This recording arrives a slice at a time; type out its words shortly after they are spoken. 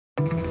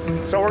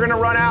So we're gonna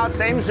run out,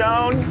 same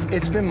zone.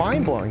 It's been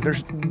mind-blowing.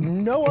 There's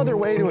no other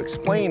way to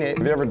explain it.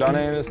 Have you ever done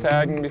any of this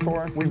tagging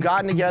before? We've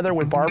gotten together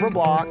with Barbara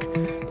Block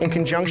in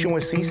conjunction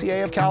with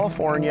CCA of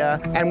California,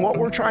 and what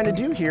we're trying to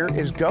do here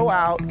is go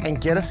out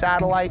and get a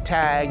satellite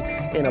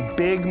tag in a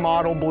big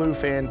model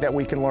bluefin that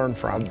we can learn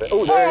from.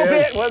 Oh, there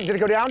it is. Well, did it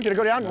go down? Did it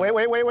go down? Wait.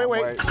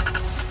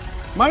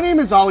 My name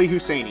is Ali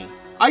Hussainy.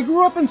 I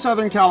grew up in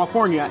Southern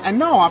California and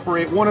now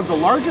operate one of the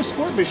largest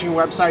sport fishing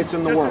websites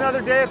in the world. Just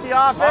another day at the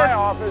office? My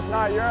office,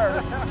 not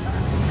yours.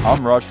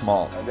 I'm Rush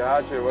Maltz. I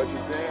got you. What you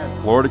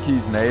seeing? Florida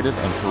Keys native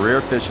and career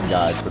fishing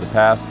guide for the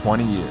past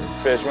 20 years.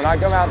 Fish. When I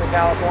come out to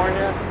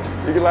California,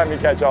 you can let me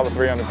catch all the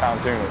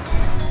 300-pound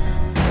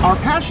tunas. Our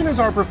passion is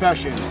our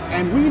profession,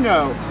 and we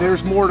know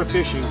there's more to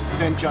fishing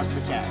than just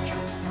the catch.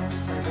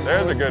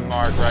 There's a good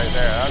mark right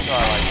there. That's what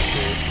I like to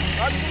see.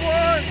 That's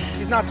one!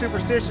 He's not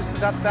superstitious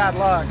because that's bad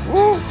luck.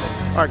 Woo!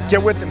 All right,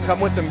 get with him, come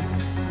with him.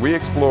 We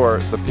explore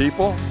the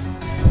people,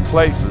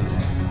 places,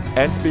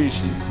 and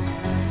species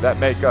that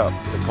make up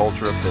the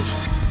culture of fishing.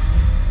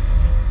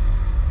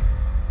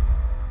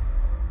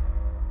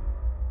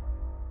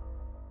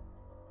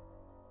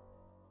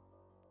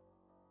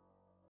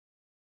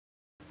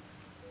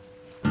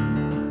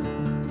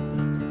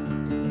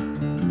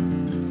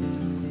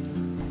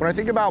 When I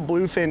think about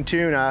bluefin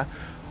tuna,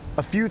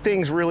 a few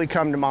things really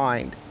come to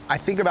mind. I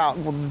think about,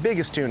 well, the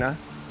biggest tuna,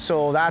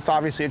 so that's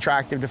obviously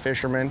attractive to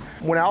fishermen.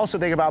 When I also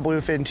think about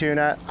bluefin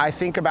tuna, I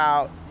think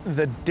about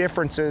the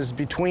differences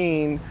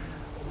between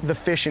the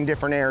fish in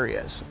different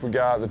areas. We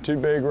got the 2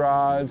 big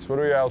rods. What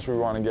else we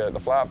want to get? The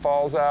flat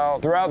falls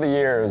out. Throughout the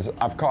years,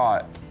 I've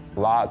caught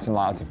lots and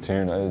lots of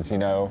tunas, you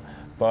know,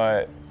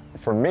 but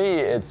for me,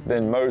 it's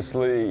been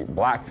mostly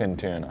blackfin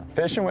tuna.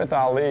 Fishing with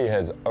Ali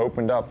has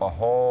opened up a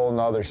whole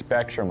nother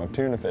spectrum of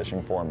tuna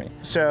fishing for me.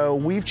 So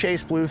we've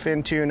chased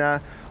bluefin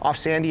tuna off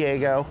San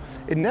Diego.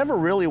 It never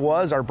really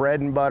was our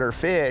bread and butter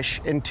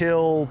fish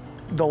until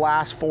the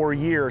last 4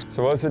 years.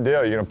 So what's the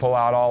deal? You're gonna pull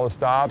out all the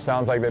stops?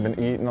 Sounds like they've been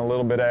eating a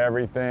little bit of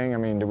everything. I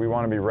mean, do we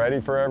want to be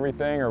ready for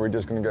everything, or are we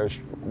just gonna go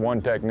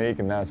one technique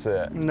and that's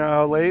it?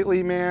 No,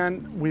 lately,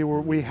 man,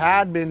 we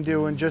had been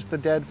doing just the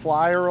dead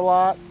flyer a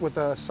lot with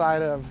a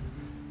side of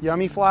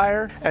yummy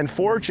flyer. And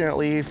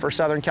fortunately for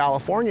Southern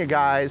California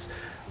guys,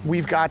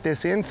 we've got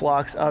this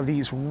influx of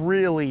these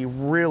really,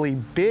 really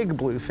big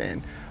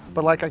bluefin.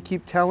 But like I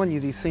keep telling you,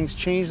 these things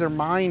change their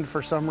mind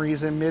for some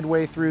reason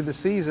midway through the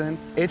season.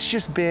 It's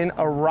just been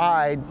a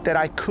ride that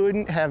I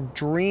couldn't have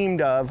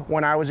dreamed of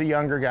when I was a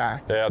younger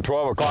guy. Yeah,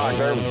 12 o'clock,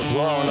 they're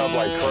blowing up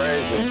like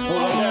crazy. You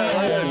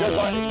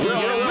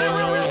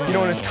know,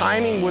 when his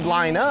timing would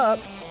line up,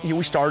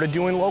 we started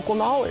doing local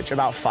knowledge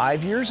about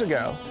 5 years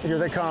ago. Here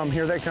they come,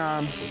 here they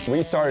come.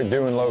 We started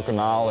doing local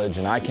knowledge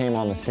and I came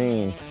on the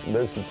scene.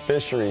 This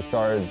fishery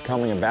started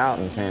coming about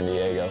in San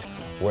Diego,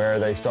 where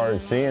they started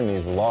seeing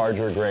these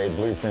larger grade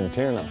bluefin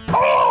tuna.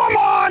 Oh, I'm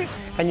on!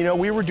 And you know,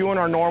 we were doing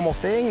our normal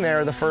thing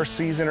there the first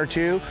season or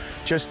two,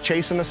 just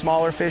chasing the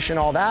smaller fish and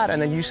all that,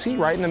 and then you see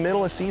right in the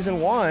middle of season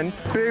 1,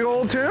 big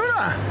old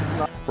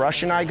tuna.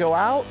 Rush and I go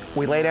out,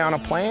 we lay down a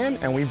plan,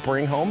 and we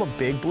bring home a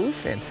big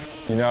bluefin.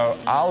 You know,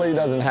 Ali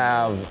doesn't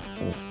have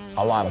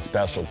a lot of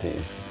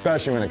specialties,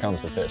 especially when it comes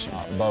to fishing.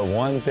 But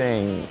one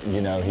thing,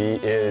 you know, he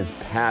is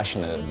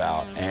passionate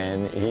about,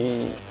 and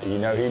he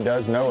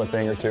does know a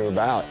thing or two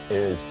about,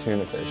 is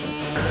tuna fishing.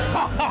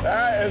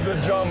 That is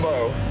a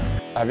jumbo.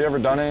 Have you ever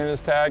done any of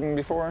this tagging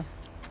before?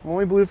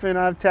 Only bluefin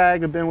I've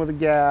tagged have been with a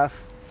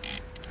gaff.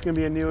 It's gonna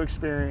be a new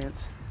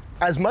experience.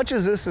 As much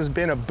as this has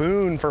been a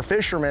boon for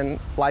fishermen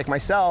like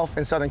myself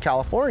in Southern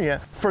California,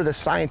 for the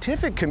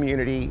scientific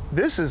community,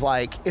 this is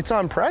like, it's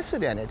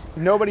unprecedented.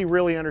 Nobody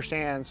really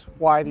understands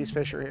why these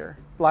fish are here.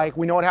 Like,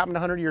 we know what happened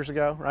 100 years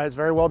ago, right? It's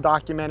very well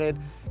documented,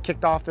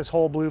 kicked off this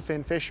whole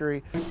bluefin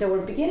fishery. So we're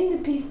beginning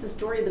to piece the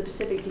story of the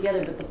Pacific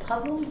together, but the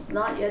puzzle's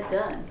not yet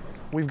done.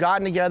 We've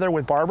gotten together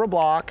with Barbara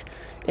Block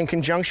in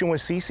conjunction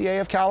with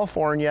CCA of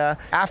California.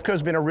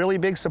 AFCO's been a really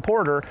big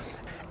supporter.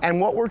 And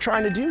what we're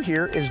trying to do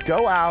here is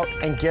go out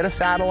and get a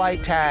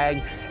satellite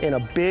tag in a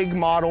big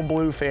model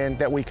bluefin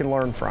that we can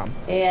learn from.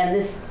 And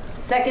this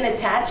second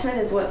attachment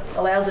is what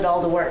allows it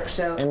all to work.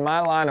 So in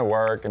my line of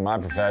work, in my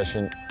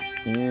profession,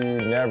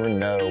 you never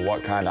know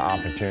what kind of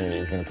opportunity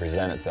is going to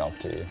present itself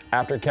to you.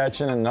 After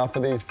catching enough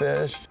of these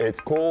fish,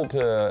 it's cool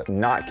to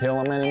not kill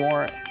them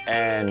anymore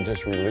and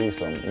just release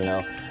them, you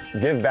know,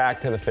 give back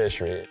to the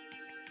fishery.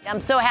 I'm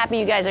so happy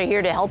you guys are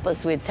here to help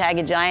us with Tag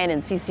a Giant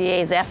and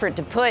CCA's effort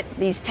to put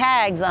these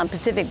tags on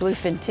Pacific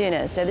bluefin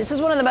tuna. So this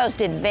is one of the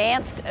most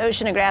advanced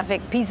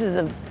oceanographic pieces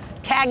of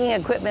tagging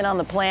equipment on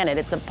the planet.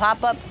 It's a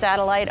pop-up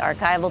satellite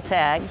archival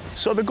tag.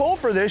 So the goal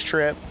for this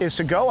trip is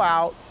to go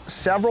out,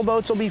 several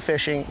boats will be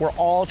fishing, we're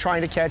all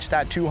trying to catch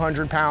that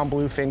 200-pound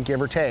bluefin, give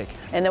or take.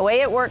 And the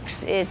way it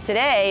works is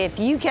today, if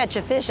you catch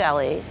a fish,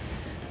 Ali,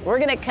 we're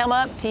gonna come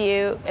up to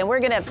you and we're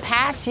gonna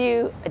pass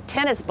you a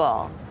tennis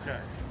ball.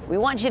 We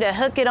want you to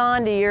hook it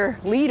onto your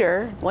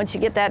leader once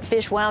you get that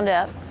fish wound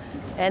up,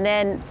 and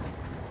then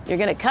you're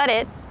gonna cut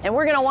it, and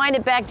we're gonna wind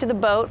it back to the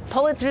boat,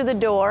 pull it through the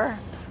door,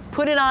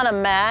 put it on a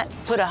mat,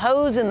 put a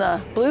hose in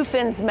the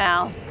bluefin's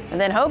mouth,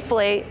 and then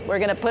hopefully we're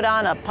gonna put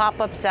on a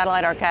pop-up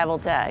satellite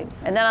archival tag.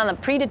 And then on a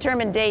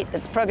predetermined date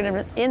that's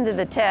programmed into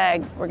the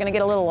tag, we're gonna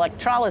get a little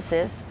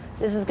electrolysis.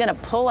 This is gonna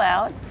pull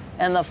out,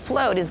 and the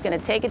float is gonna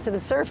take it to the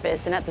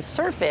surface, and at the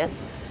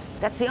surface,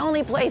 that's the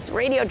only place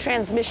radio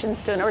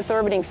transmissions to an Earth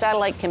orbiting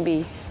satellite can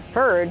be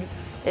heard.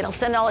 It'll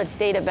send all its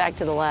data back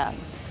to the lab.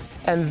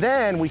 And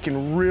then we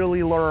can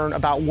really learn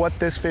about what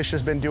this fish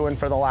has been doing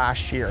for the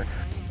last year.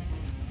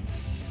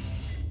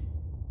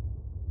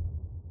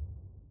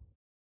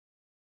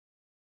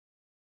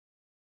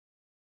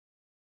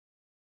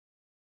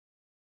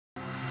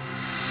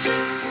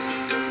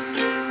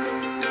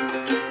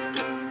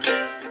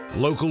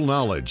 Local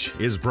knowledge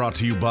is brought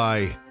to you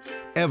by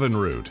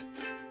Evinrude,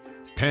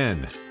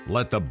 Penn,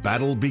 let the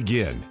battle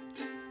begin.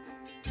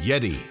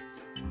 Yeti,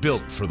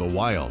 built for the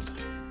wild.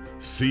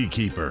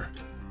 Seakeeper,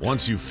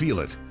 once you feel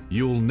it,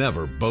 you'll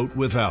never boat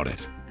without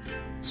it.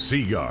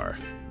 Seagar,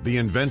 the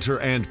inventor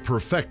and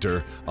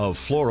perfecter of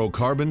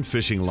fluorocarbon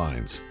fishing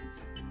lines.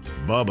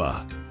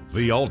 Bubba,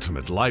 the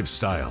ultimate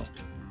lifestyle.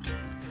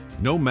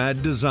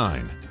 Nomad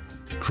Design,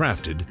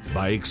 crafted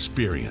by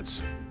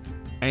experience.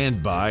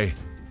 And by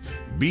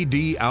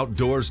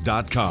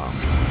bdoutdoors.com.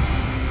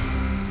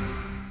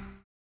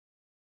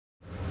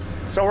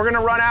 So we're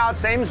gonna run out,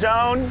 same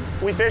zone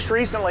we fished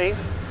recently,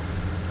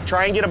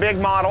 try and get a big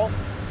model.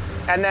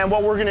 And then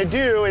what we're gonna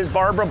do is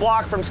Barbara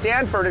Block from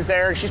Stanford is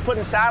there, and she's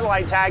putting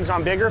satellite tags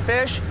on bigger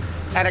fish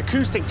and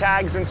acoustic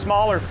tags in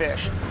smaller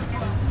fish.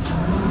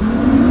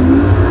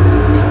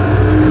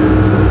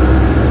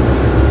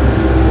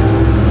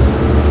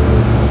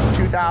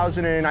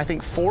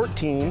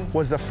 2014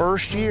 was the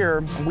first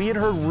year we had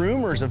heard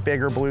rumors of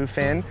bigger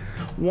bluefin.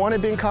 One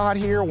had been caught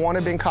here, one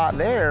had been caught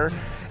there.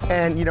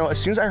 And you know, as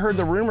soon as I heard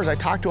the rumors, I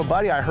talked to a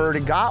buddy I heard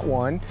had got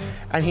one,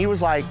 and he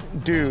was like,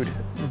 dude,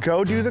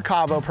 go do the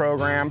Cavo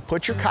program,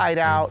 put your kite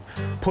out,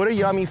 put a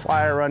yummy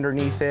flyer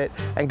underneath it,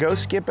 and go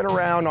skip it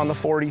around on the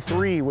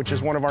 43, which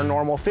is one of our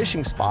normal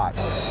fishing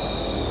spots.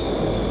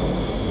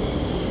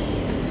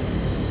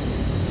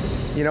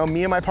 You know,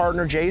 me and my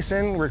partner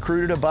Jason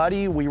recruited a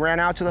buddy, we ran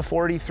out to the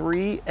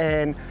 43,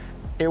 and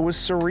it was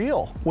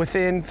surreal.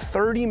 Within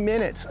 30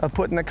 minutes of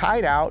putting the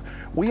kite out,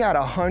 we had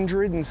a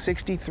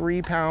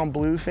 163-pound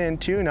bluefin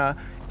tuna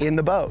in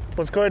the boat.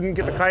 Let's go ahead and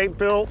get the kite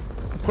built,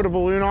 put a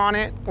balloon on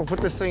it, we'll put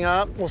this thing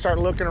up, we'll start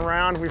looking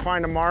around. If we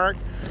find a mark,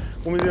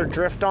 we'll either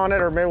drift on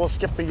it or maybe we'll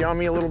skip the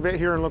yummy a little bit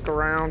here and look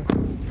around.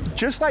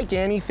 Just like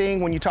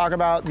anything, when you talk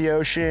about the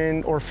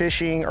ocean or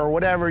fishing or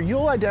whatever,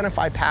 you'll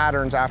identify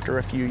patterns after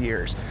a few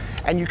years.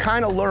 And you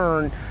kind of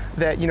learn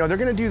that, you know, they're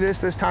gonna do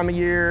this time of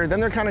year, then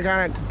they're kind of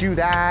gonna do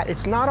that.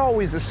 It's not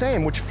always the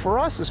same, which for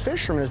us as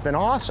fishermen has been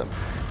awesome.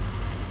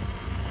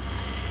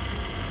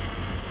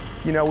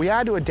 You know, we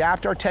had to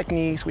adapt our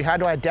techniques, we had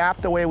to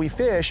adapt the way we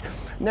fish.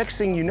 Next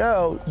thing you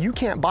know, you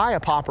can't buy a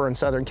popper in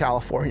Southern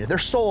California. They're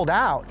sold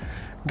out.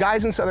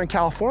 Guys in Southern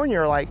California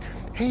are like,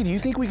 hey, do you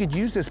think we could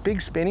use this big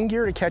spinning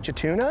gear to catch a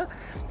tuna?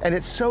 And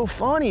it's so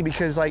funny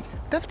because like,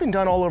 that's been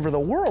done all over the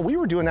world. We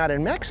were doing that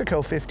in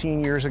Mexico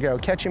 15 years ago,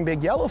 catching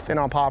big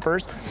yellowfin on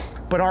poppers,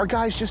 but our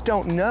guys just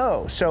don't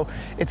know. So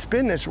it's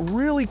been this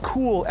really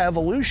cool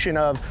evolution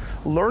of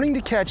learning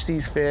to catch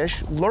these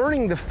fish,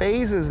 learning the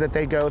phases that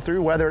they go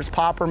through, whether it's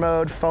popper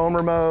mode,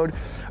 foamer mode,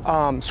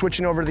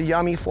 switching over to the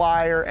yummy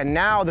flyer, and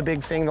now the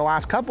big thing the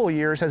last couple of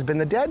years has been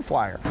the dead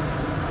flyer.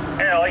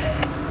 Hey, Ellie.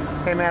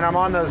 Hey man, I'm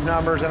on those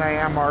numbers and I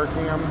am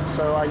marking them.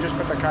 So I just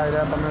put the kite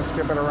up. I'm gonna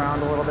skip it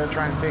around a little bit,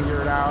 try and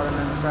figure it out, and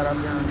then set up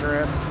here and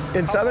drift.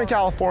 In Southern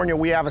California,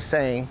 we have a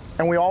saying,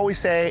 and we always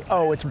say,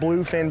 oh, it's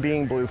bluefin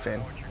being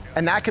bluefin.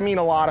 And that can mean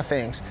a lot of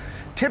things.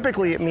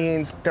 Typically, it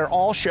means they're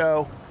all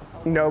show,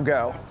 no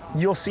go.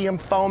 You'll see them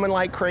foaming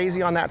like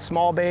crazy on that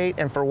small bait,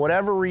 and for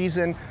whatever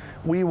reason,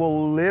 we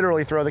will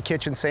literally throw the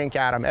kitchen sink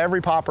at them.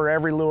 Every popper,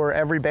 every lure,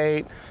 every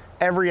bait,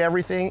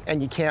 everything,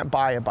 and you can't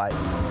buy a bite.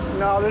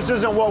 No, this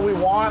isn't what we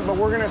want, but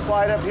we're gonna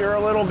slide up here a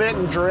little bit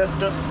and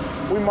drift.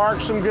 We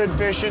marked some good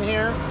fish in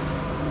here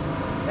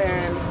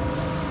and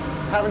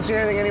haven't seen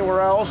anything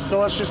anywhere else, so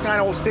let's just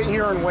kind of sit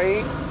here and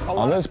wait.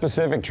 On this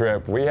specific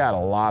trip, we had a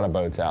lot of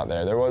boats out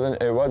there.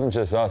 It wasn't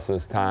just us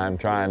this time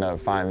trying to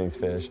find these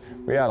fish.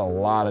 We had a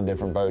lot of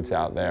different boats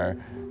out there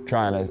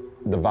trying to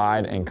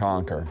divide and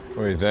conquer.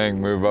 What do you think?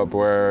 Move up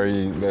where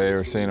they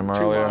were seeing them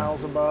earlier? 2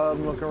 miles above,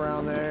 look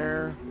around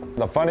there.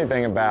 The funny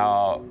thing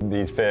about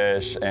these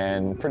fish,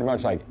 and pretty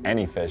much like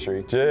any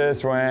fishery,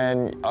 just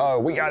when, oh,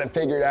 we got it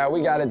figured out,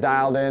 we got it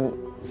dialed in,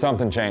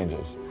 something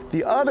changes.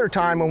 The other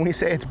time when we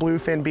say it's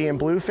bluefin being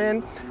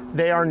bluefin,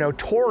 they are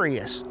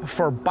notorious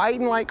for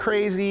biting like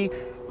crazy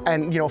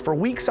and, you know, for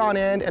weeks on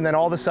end, and then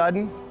all of a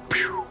sudden,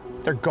 phew,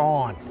 they're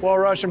gone. Well,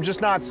 Rush, I'm just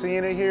not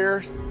seeing it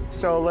here.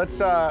 So let's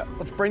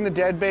bring the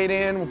dead bait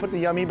in, we'll put the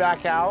yummy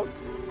back out,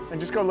 and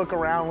just go look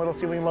around a little,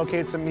 see if we can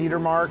locate some meter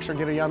marks or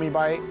get a yummy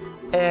bite.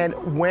 And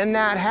when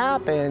that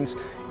happens,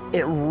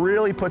 it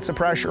really puts the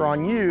pressure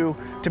on you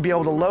to be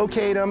able to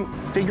locate them,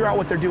 figure out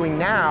what they're doing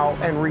now,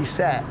 and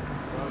reset.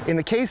 In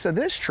the case of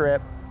this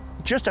trip,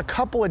 just a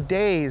couple of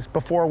days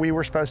before we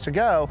were supposed to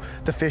go,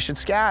 the fish had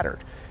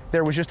scattered.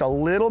 There was just a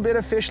little bit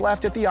of fish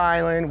left at the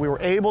island. We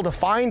were able to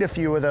find a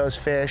few of those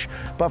fish,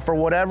 but for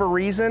whatever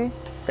reason,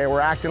 they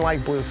were acting like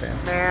bluefin.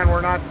 Man,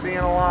 we're not seeing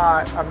a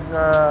lot.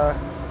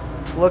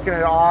 I'm looking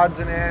at odds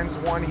and ends,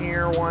 one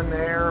here, one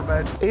there,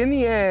 but In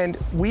the end,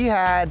 we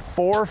had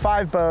 4 or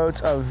 5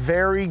 boats of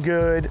very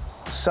good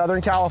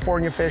Southern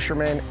California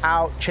fishermen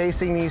out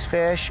chasing these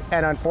fish,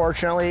 and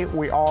unfortunately,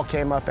 we all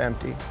came up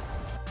empty.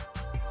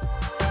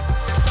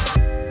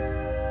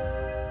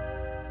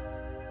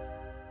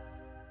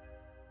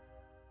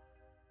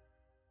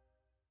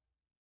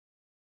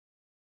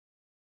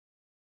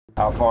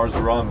 How far is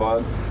the run,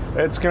 bud?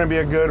 it's gonna be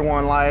a good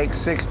one, like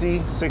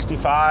 60,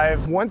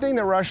 65. One thing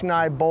that Rush and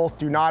I both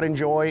do not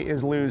enjoy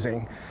is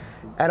losing.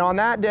 And on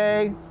that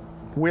day,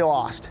 we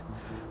lost.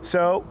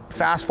 So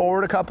fast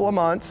forward a couple of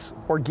months,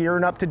 we're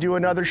gearing up to do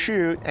another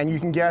shoot, and you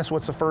can guess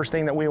what's the first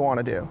thing that we want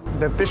to do.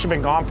 The fish have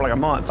been gone for like a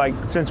month. Like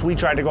since we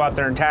tried to go out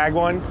there and tag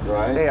one,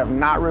 Right. they have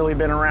not really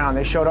been around.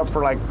 They showed up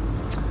for like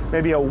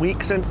maybe a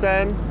week since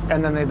then,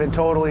 and then they've been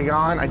totally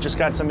gone. I just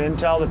got some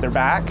intel that they're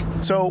back.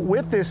 So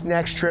with this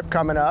next trip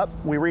coming up,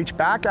 we reached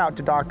back out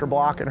to Dr.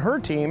 Block and her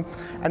team,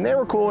 and they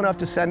were cool enough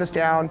to send us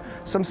down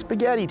some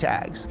spaghetti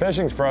tags.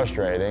 Fishing's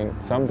frustrating.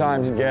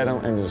 Sometimes you get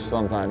them and just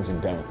sometimes you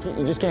don't.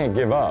 You just can't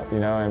give up, you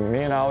know, and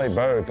me and Ollie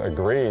both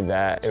agreed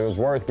that it was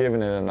worth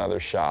giving it another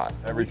shot.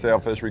 Every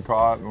sailfish we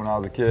caught when I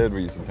was a kid,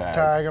 we used to tag.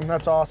 Tag them,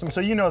 that's awesome.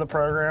 So you know the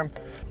program.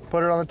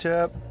 Put it on the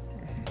tip.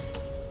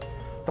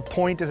 The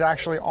point is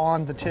actually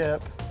on the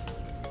tip.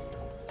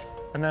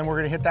 And then we're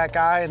gonna hit that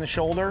guy in the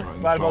shoulder,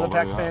 right above the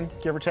pec fin,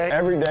 give or take.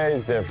 Every day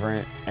is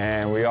different,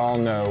 and we all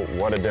know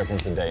what a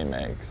difference a day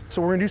makes.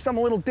 So we're gonna do something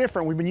a little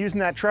different. We've been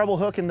using that treble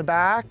hook in the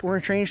back. We're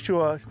gonna change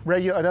to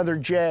another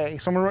J.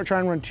 So I'm gonna try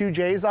and run 2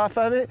 J's off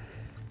of it.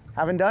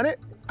 Haven't done it.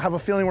 I have a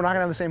feeling we're not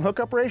gonna have the same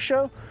hookup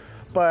ratio,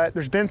 but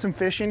there's been some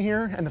fish in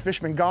here and the fish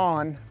have been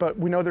gone, but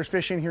we know there's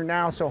fish in here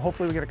now, so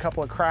hopefully we get a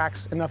couple of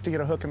cracks, enough to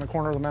get a hook in the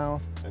corner of the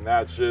mouth. And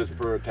that's just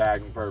for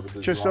tagging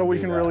purposes. Just so we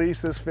can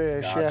release this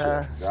fish,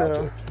 yeah.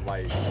 So.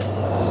 Light.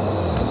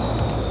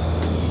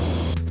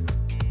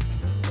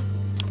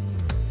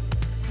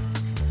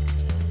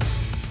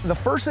 The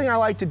first thing I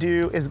like to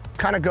do is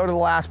kind of go to the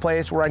last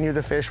place where I knew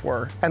the fish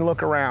were and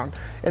look around.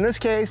 In this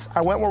case,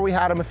 I went where we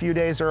had them a few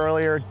days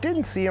earlier,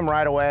 didn't see them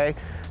right away.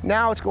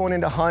 Now it's going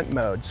into hunt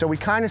mode. So we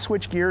kind of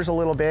switch gears a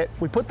little bit.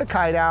 We put the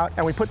kite out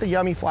and we put the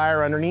yummy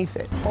flyer underneath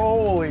it.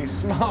 Holy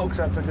smokes,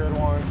 that's a good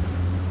one.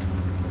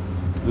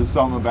 There's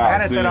something about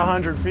And it's seeing, at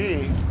 100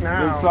 feet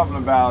now. There's something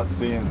about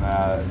seeing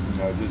that, you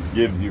know, just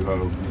gives you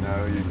hope. You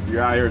know,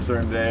 you're out here a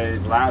certain day.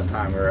 Last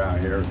time we were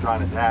out here,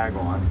 trying to tag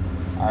one.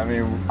 I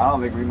mean, I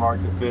don't think we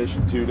marked the fish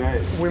in 2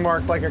 days. We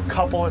marked like a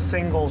couple of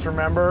singles,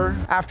 remember?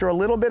 After a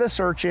little bit of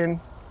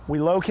searching, we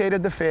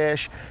located the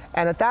fish.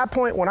 And at that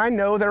point, when I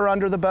know they're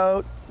under the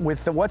boat,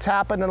 with what's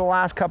happened in the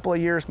last couple of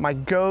years, my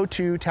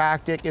go-to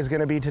tactic is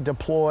gonna be to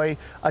deploy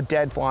a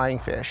dead flying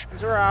fish.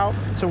 These are out.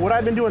 So what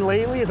I've been doing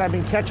lately is I've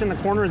been catching the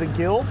corner of the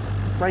gill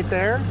right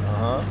there,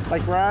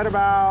 like right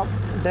about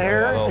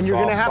there, little and you're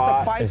gonna soft have spot.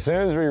 to fight. As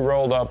soon as we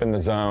rolled up in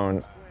the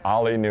zone,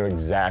 Ollie knew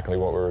exactly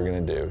what we were gonna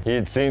do. He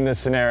had seen this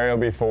scenario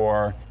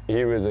before.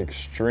 He was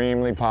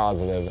extremely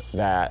positive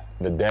that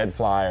the dead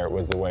flyer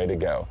was the way to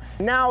go.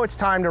 Now it's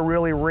time to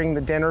really ring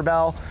the dinner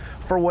bell.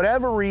 For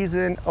whatever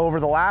reason, over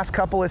the last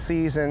couple of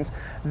seasons,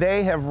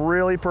 they have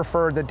really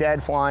preferred the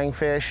dead flying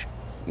fish.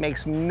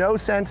 Makes no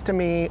sense to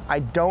me. I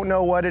don't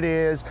know what it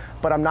is,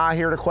 but I'm not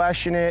here to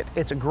question it.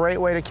 It's a great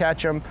way to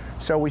catch them.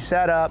 So we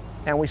set up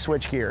and we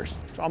switch gears.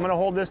 So I'm gonna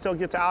hold this till it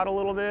gets out a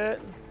little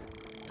bit.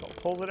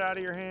 Pulls it out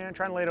of your hand.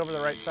 Try and lay it over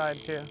the right side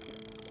too.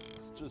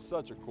 It's just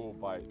such a cool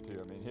bite too.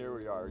 I mean, here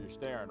we are. You're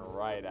staring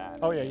right at it.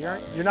 Oh yeah,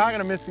 you're not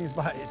gonna miss these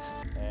bites.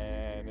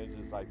 And it's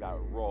just like that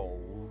roll.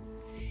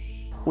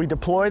 We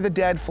deploy the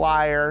dead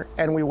flyer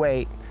and we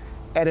wait.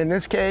 And in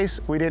this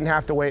case, we didn't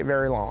have to wait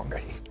very long.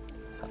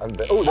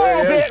 Oh,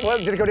 there it is. Well,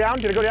 did it go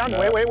down? Did it go down? No,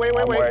 Wait. I'm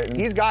waiting.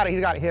 He's got it,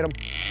 hit him. Hit him.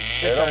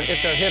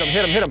 It's there,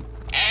 hit him.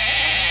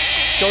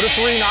 Go to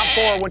 3, not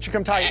 4, once you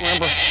come tight,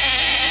 remember.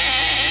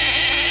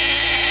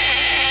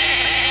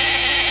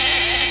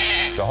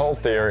 The whole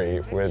theory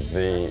with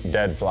the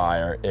dead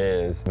flyer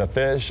is the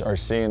fish are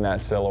seeing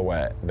that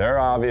silhouette. They're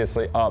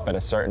obviously up at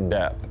a certain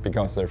depth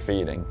because they're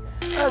feeding.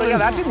 Oh yeah,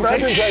 that didn't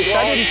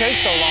take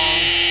so long.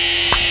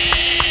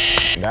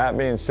 That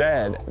being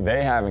said,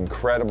 they have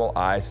incredible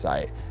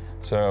eyesight.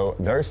 So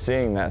they're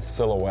seeing that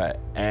silhouette.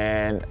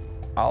 And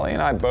Ollie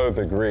and I both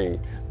agree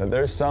that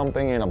there's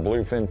something in a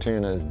bluefin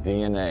tuna's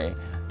DNA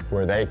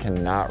where they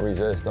cannot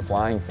resist a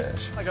flying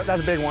fish.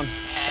 That's a big one.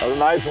 That was a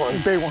nice one.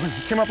 Big one.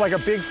 Came up like a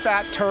big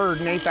fat turd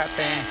and ate that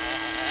thing.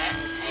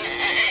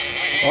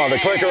 Oh, the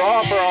clicker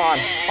off or on?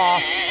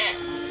 Off.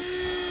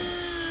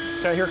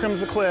 Okay, here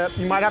comes the clip.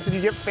 You might have to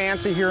get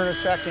fancy here in a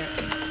second.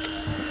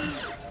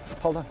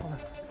 Hold on.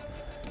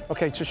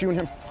 Okay, it's just you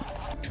and him.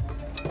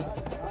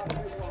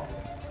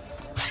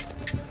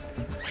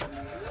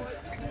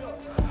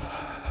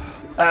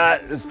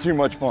 It's too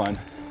much fun.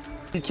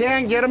 You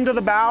can get them to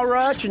the bow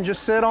rutch and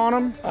just sit on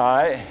them. All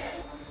right.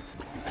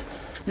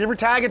 You ever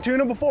tag a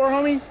tuna before,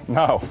 homie?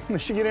 No.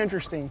 This should get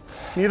interesting.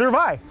 Neither have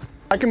I.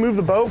 I can move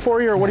the boat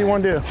for you, or what do you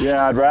want to do?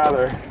 Yeah, I'd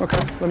rather. Okay,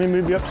 let me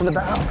move you up to the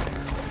bow.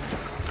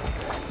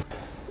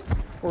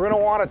 We're gonna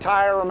want to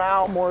tire them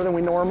out more than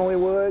we normally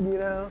would, you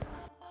know?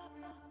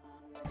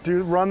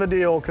 Dude, run the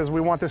deal, because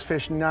we want this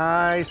fish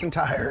nice and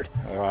tired.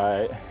 All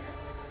right.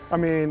 I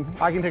mean,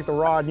 I can take the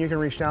rod and you can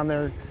reach down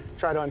there and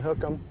try to unhook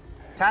them.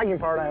 Tagging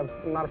part, I'm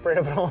not afraid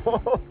of at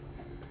all.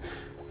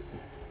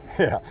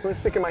 Yeah. I'm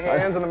sticking my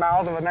hands in the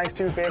mouth of a nice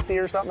 250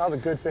 or something. That was a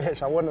good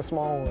fish. I wasn't a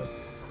small one.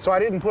 So I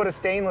didn't put a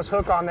stainless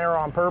hook on there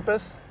on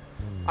purpose.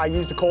 I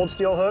used a cold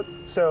steel hook.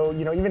 So,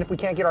 you know, even if we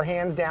can't get our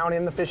hands down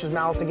in the fish's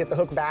mouth to get the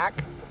hook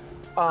back,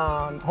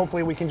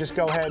 hopefully we can just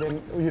go ahead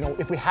and, you know,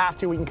 if we have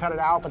to, we can cut it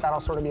out, but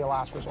that'll sort of be a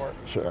last resort.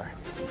 Sure.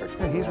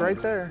 Hey, he's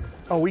right there.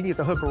 Oh, we can get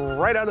the hook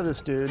right out of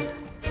this dude.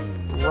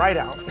 Right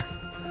out.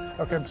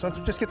 Okay, so let's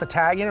just get the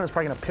tag in. It's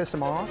probably gonna piss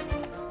him off.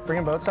 Bring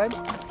him boat side.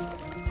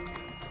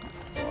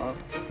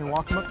 Can you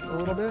walk him up a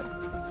little bit?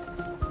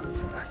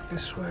 Back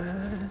this way.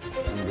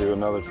 And do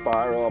another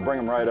spiral. I'll bring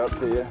them right up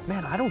to you.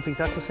 Man, I don't think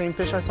that's the same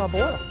fish I saw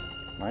boil.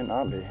 Might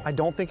not be. I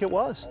don't think it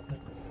was.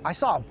 I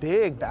saw a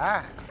big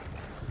back.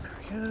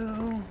 There we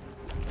go.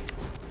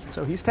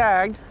 So he's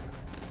tagged.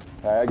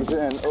 Tag is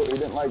in. Oh, he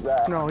didn't like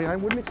that. No, I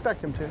wouldn't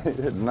expect him to. He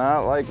did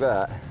not like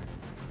that.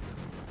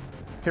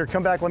 Here,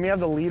 come back. Let me have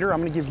the leader. I'm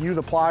gonna give you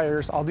the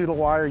pliers. I'll do the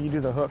wire, you do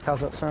the hook.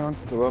 How's that sound?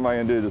 So what am I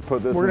gonna do? Just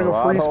put this We're in the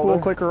gonna go rod free spool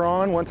holder? clicker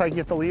on once I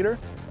get the leader.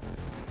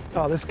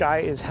 Oh, this guy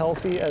is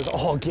healthy as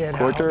all get out.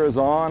 Clicker is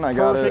on. I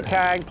got Perfect it.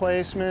 tag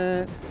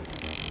placement.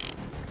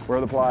 Where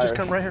are the pliers? Just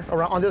come right here,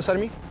 around on the other side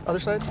of me. Other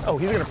side? Oh,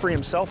 he's gonna free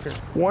himself here.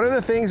 One of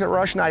the things that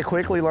Rush and I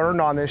quickly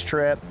learned on this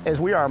trip is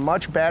we are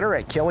much better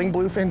at killing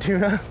bluefin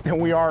tuna than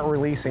we are at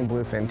releasing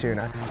bluefin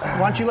tuna. Why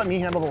don't you let me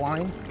handle the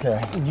line?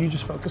 Okay. You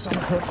just focus on the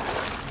hook.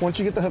 Once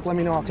you get the hook, let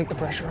me know, I'll take the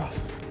pressure off.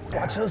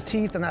 Watch those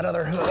teeth and that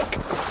other hook. The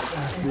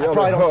I other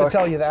probably don't have hook. to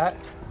tell you that.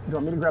 You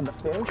want me to grab the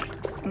fish?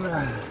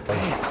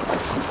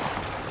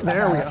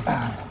 There we go.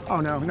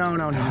 Oh, no.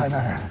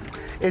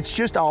 It's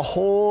just a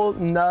whole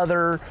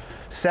nother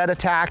set of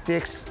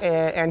tactics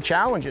and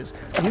challenges.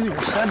 Easier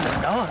said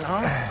than done,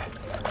 huh?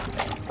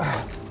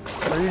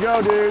 There you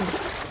go, dude.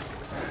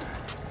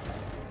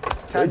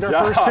 Tagged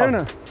our first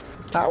tuna.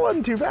 That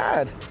wasn't too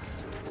bad.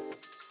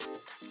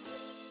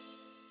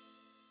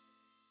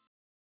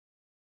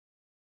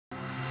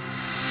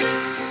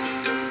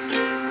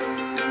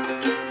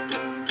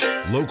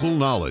 Local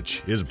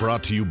knowledge is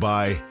brought to you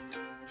by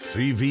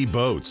CV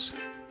Boats,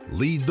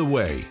 Lead the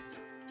Way,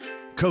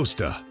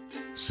 Costa,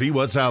 see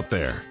what's out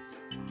there,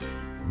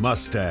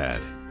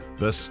 Mustad,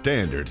 the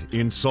standard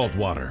in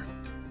saltwater,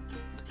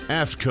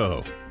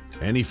 AFTCO,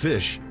 any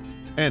fish,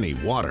 any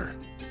water,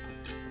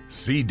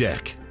 Sea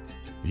Deck,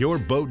 your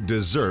boat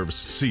deserves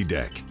Sea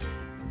Deck,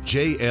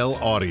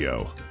 JL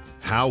Audio,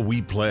 how we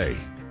play,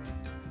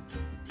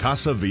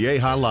 Casa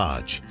Vieja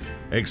Lodge,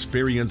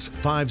 experience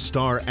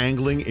 5-star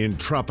angling in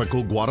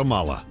tropical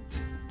Guatemala,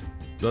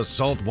 the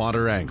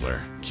Saltwater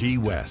Angler, Key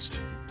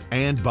West,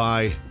 and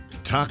by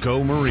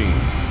Taco Marine.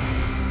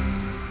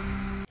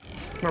 I'm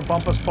gonna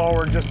bump us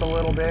forward just a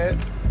little bit.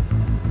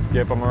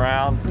 Skip them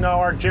around. No,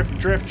 our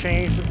drift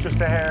changed just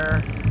a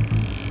hair.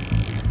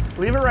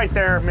 Leave it right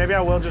there. Maybe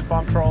I will just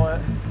bump troll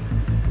it.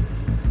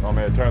 Want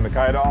me to turn the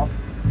kite off?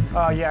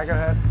 Yeah, go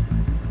ahead.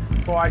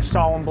 Well, I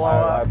saw one blow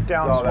I up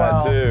down saw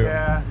that swell. too.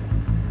 Yeah.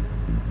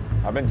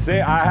 I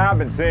have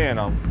been seeing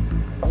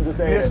them. I'm just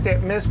Missed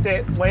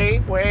it.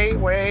 Wait.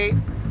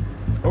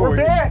 Oh,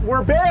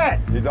 We're bit.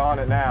 He's on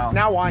it now.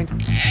 Now wind. It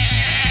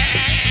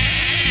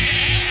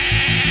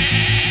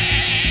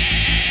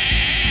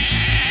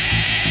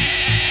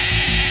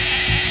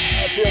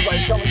feels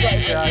like coming right.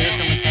 Yeah, you're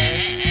coming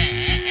tight.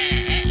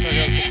 There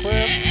goes the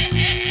clip.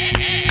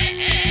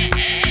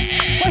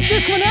 Let's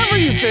fish whenever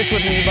you fish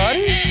with me,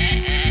 buddy.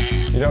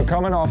 You know,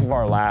 coming off of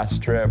our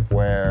last trip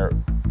where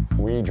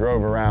we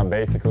drove around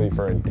basically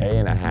for a day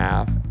and a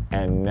half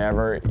and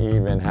never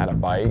even had a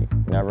bite,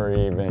 never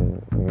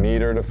even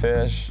metered a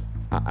fish,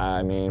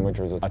 I mean, which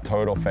was a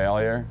total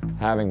failure.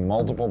 Having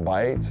multiple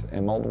bites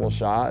and multiple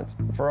shots,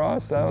 for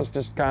us, that was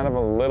just kind of a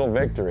little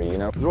victory, you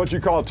know? It's what you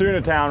call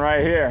tuna town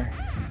right here.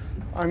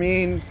 I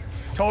mean,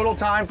 total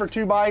time for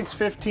 2 bites,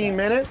 15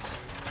 minutes.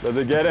 Does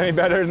it get any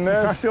better than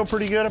I this? feel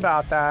pretty good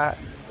about that.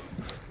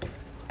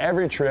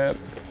 Every trip,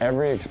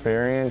 every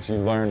experience you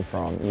learn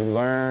from. You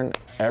learn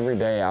every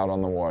day out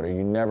on the water.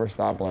 You never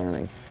stop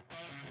learning.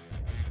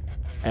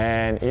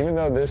 And even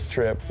though this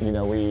trip, you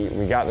know, we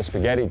got the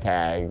spaghetti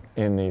tag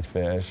in these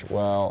fish,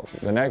 well,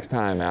 the next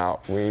time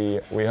out,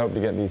 we hope to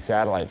get these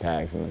satellite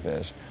tags in the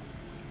fish.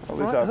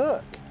 Front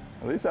hook.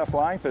 At least that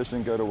flying fish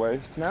didn't go to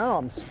waste. No,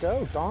 I'm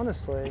stoked,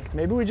 honestly.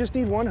 Maybe we just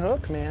need 1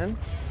 hook, man.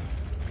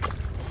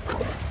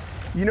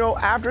 You know,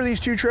 after these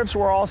 2 trips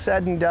were all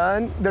said and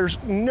done,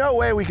 there's no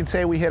way we could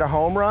say we hit a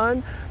home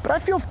run, but I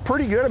feel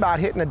pretty good about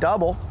hitting a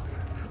double.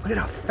 Look at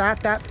how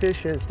fat that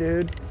fish is,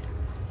 dude.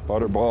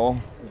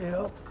 Butterball.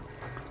 Yep.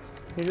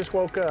 He just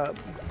woke up.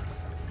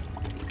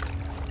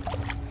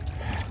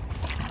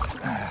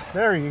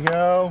 There you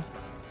go.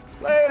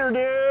 Later,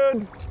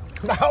 dude.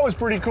 That was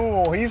pretty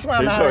cool. He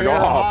swam out of took here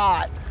off.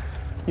 hot.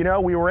 You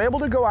know, we were able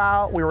to go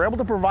out, we were able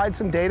to provide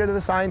some data to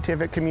the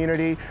scientific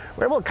community.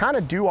 We were able to kind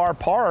of do our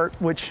part,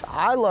 which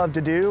I love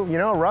to do. You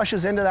know, Rush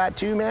is into that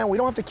too, man. We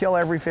don't have to kill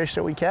every fish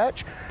that we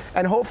catch.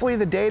 And hopefully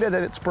the data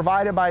that's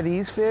provided by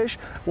these fish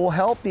will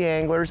help the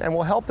anglers and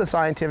will help the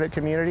scientific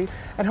community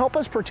and help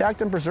us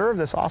protect and preserve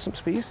this awesome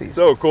species.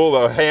 So cool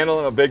though,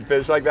 handling a big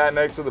fish like that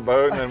next to the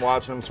boat and then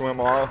watching them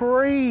swim off.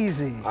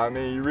 Crazy. I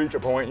mean, you reach a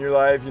point in your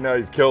life, you know,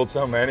 you've killed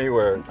so many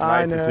where it's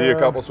I nice to see a know.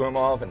 couple swim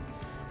off and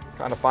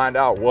kind of find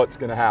out what's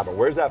going to happen.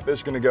 Where's that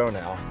fish going to go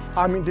now?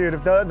 I mean, dude,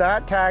 if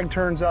that tag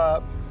turns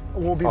up,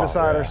 we'll be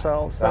beside yeah.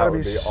 ourselves. That That'd would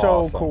be be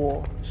so awesome.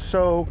 cool.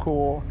 So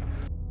cool.